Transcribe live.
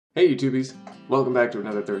Hey YouTubies! Welcome back to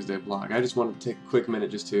another Thursday vlog. I just wanted to take a quick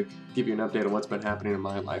minute just to give you an update on what's been happening in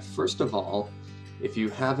my life. First of all, if you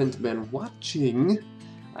haven't been watching,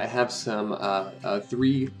 I have some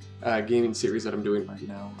three gaming series that I'm doing right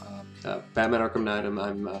now. Batman Arkham Knight,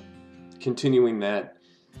 I'm continuing that,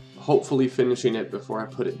 hopefully finishing it before I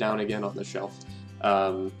put it down again on the shelf.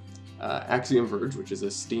 Axiom Verge, which is a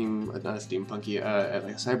not a steampunky,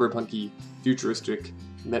 like a cyberpunky, futuristic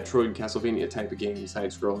Metroid Castlevania type of game,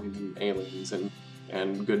 side-scrolling and aliens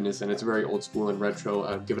and goodness, and it's very old school and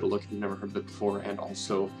retro. Give it a look if you've never heard of it before. And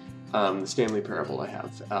also the Stanley Parable I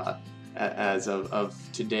have. As of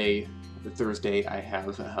today, Thursday, I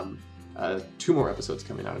have 2 more episodes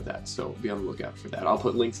coming out of that, so be on the lookout for that. I'll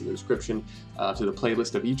put links in the description to the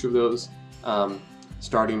playlist of each of those,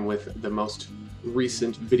 starting with the most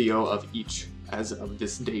recent video of each as of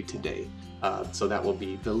this day today. So that will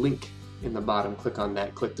be the link in the bottom. Click on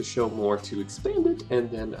that, click the show more to expand it,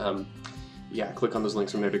 and then yeah, click on those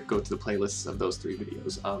links from there to go to the playlists of those 3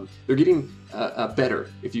 videos. They're getting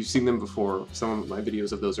better. If you've seen them before, some of my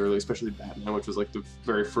videos of those early, especially Batman, which was like the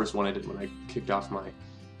very first one I did when I kicked off my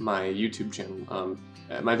YouTube channel.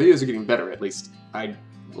 My videos are getting better, at least I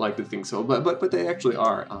like to think so, but they actually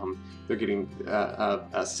are. They're getting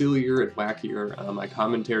sillier and wackier. My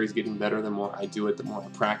commentary is getting better the more I do it, the more I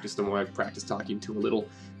practice talking to a little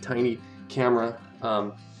tiny camera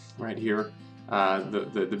right here.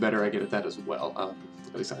 The better I get at that as well.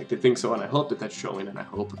 At least I like to think so, and I hope that that's showing, and I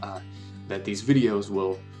hope that these videos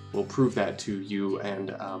will prove that to you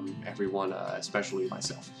and everyone, especially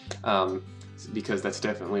myself. Because that's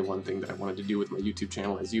definitely one thing that I wanted to do with my YouTube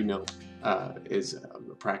channel, as you know, is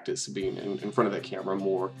practice being in front of that camera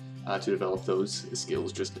more to develop those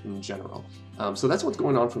skills just in general. So that's what's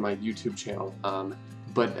going on for my YouTube channel.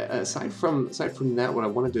 But aside from that, what I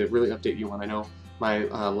wanted to really update you on, I know my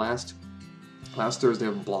last Thursday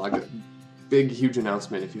vlog, big huge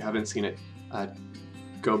announcement. If you haven't seen it,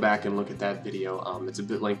 go back and look at that video. It's a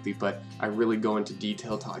bit lengthy, but I really go into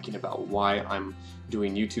detail talking about why I'm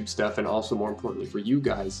doing YouTube stuff, and also more importantly for you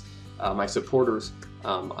guys, my supporters.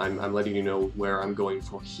 I'm letting you know where I'm going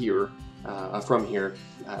from here,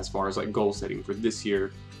 as far as like goal setting for this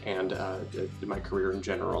year and my career in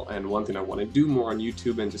general. And one thing I want to do more on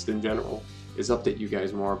YouTube and just in general is update you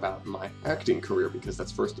guys more about my acting career, because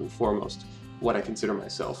that's first and foremost what I consider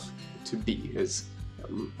myself to be. Is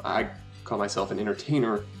I call myself an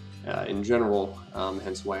entertainer in general,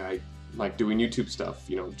 hence why I like doing YouTube stuff,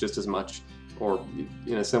 you know, just as much or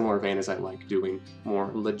in a similar vein as I like doing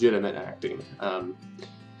more legitimate acting.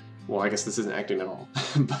 Well, I guess this isn't acting at all,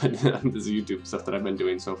 but this is YouTube stuff that I've been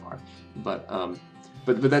doing so far. But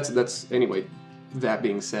that's anyway. That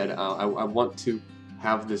being said, I want to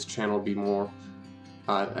have this channel be more,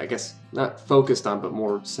 I guess, not focused on, but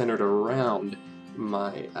more centered around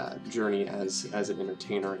my journey as an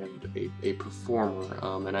entertainer and a performer.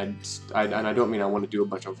 And I don't mean I want to do a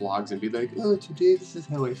bunch of vlogs and be like, oh, today this is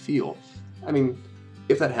how I feel. I mean,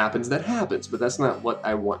 if that happens, but that's not what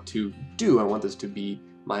I want to do. I want this to be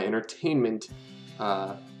my entertainment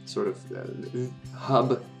sort of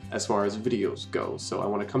hub as far as videos go. So I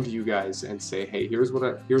want to come to you guys and say, hey, here's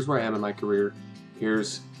where I am in my career.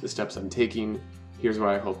 Here's the steps I'm taking. Here's where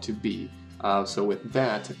I hope to be. So with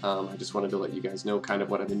that, I just wanted to let you guys know kind of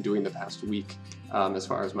what I've been doing the past week as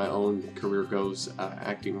far as my own career goes,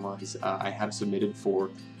 acting-wise. I have submitted for,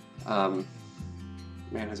 man,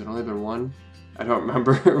 has it only been one? I don't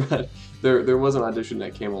remember, but there was an audition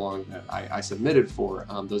that came along that I submitted for.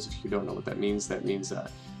 Those of you who don't know what that means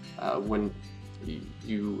when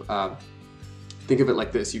you think of it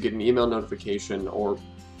like this: you get an email notification or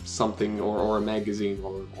something, or a magazine,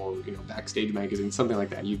 or you know, Backstage magazine, something like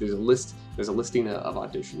that. There's a listing of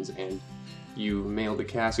auditions, and you mail the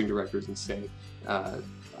casting directors and say,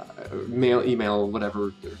 mail, email,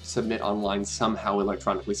 whatever, submit online somehow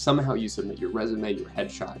electronically. Somehow you submit your resume, your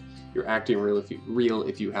headshot, your acting reel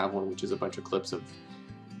if you have one, which is a bunch of clips of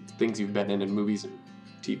things you've been in movies and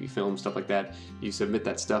TV, film, stuff like that. You submit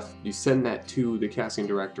that stuff, you send that to the casting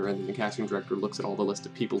director, and then the casting director looks at all the list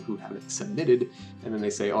of people who haven't submitted, and then they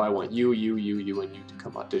say, oh, I want you, and you to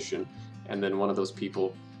come audition. And then one of those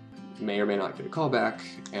people may or may not get a call back,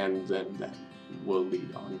 and then that will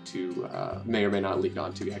lead on to, may or may not lead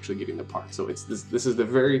on to actually getting the part. So it's this is the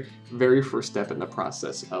very, very first step in the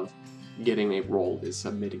process of getting a role, is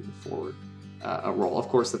submitting for a role. Of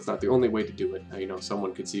course, that's not the only way to do it. You know,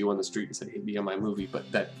 someone could see you on the street and say, hey, be on my movie, but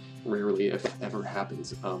that rarely, if ever,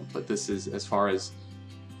 happens. But this is, as far as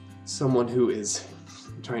someone who is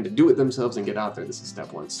trying to do it themselves and get out there, this is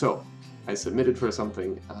step 1. So I submitted for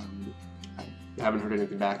something. I haven't heard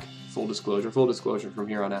anything back. Full disclosure from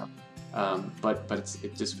here on out. But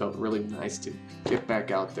it just felt really nice to get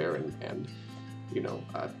back out there and you know,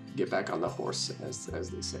 get back on the horse, as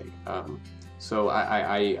they say. So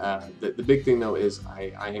the big thing though is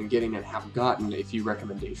I am getting and have gotten a few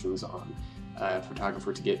recommendations on a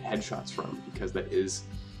photographer to get headshots from, because that is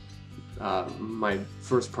my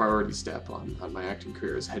first priority step on my acting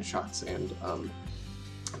career is headshots, and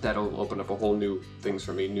that'll open up a whole new things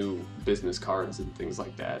for me, new business cards and things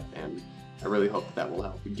like that, and I really hope that will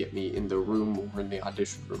help get me in the room or in the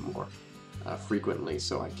audition room more frequently,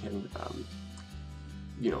 so I can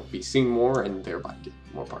you know, be seen more and thereby get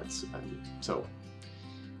more parts. So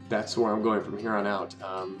that's where I'm going from here on out.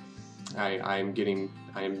 I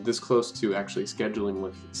am this close to actually scheduling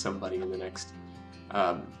with somebody in the next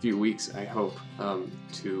few weeks, I hope.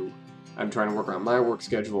 I'm trying to work around my work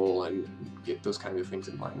schedule and get those kind of things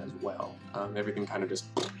in mind as well. Everything kind of just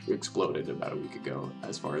exploded about a week ago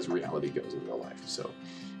as far as reality goes in real life. So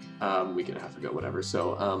week and a half ago, whatever.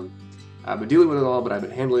 So I've been dealing with it all, but I've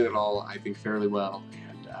been handling it all, I think, fairly well.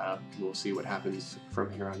 We'll see what happens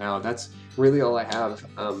from here on out. That's really all I have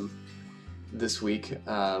this week.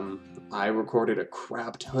 I recorded a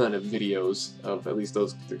crap ton of videos of at least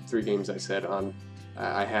those three games I said on.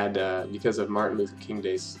 I had, because of Martin Luther King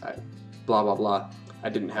Days, blah blah blah, I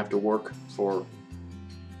didn't have to work for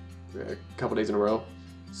a couple days in a row,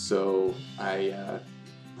 so I've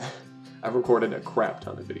recorded a crap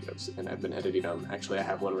ton of videos, and I've been editing them. Actually, I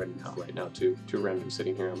have one right now too, two random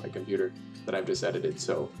sitting here on my computer that I've just edited,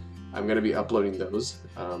 so I'm going to be uploading those.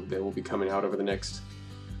 They will be coming out over the next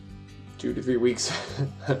 2 to 3 weeks.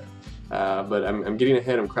 But I'm getting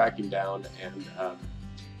ahead, I'm cracking down, and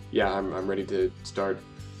yeah, I'm ready to start,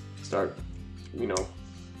 you know,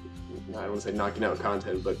 I don't want to say knocking out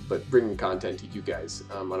content, but bringing content to you guys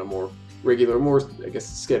on a more regular, more, I guess,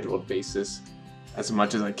 scheduled basis. As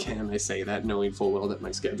much as I can, I say that, knowing full well that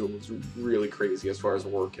my schedule is really crazy as far as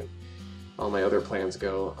work and all my other plans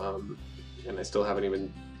go, and I still haven't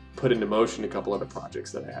even put into motion a couple other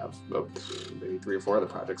projects that I have, maybe 3 or 4 other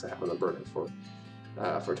projects I have on the burner for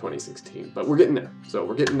 2016. But we're getting there. So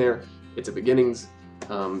we're getting there. It's a beginnings.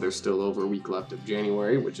 There's still over a week left of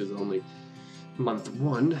January, which is only month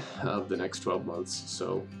 1 of the next 12 months.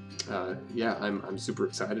 So yeah, I'm super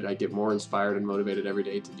excited. I get more inspired and motivated every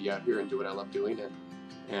day to be out here and do what I love doing,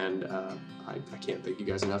 and I can't thank you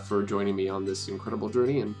guys enough for joining me on this incredible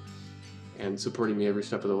journey and supporting me every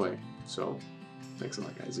step of the way. So thanks a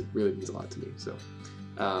lot, guys. It really means a lot to me. So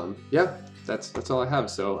yeah, that's all I have.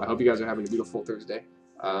 So I hope you guys are having a beautiful Thursday.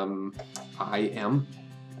 I am,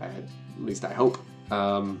 at least I hope,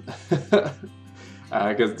 because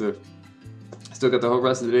I still got the whole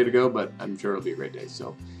rest of the day to go, but I'm sure it'll be a great day.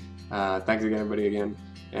 So thanks again, everybody, again,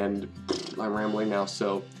 and I'm rambling now,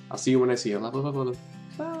 so I'll see you when I see you. Love, love, love, love.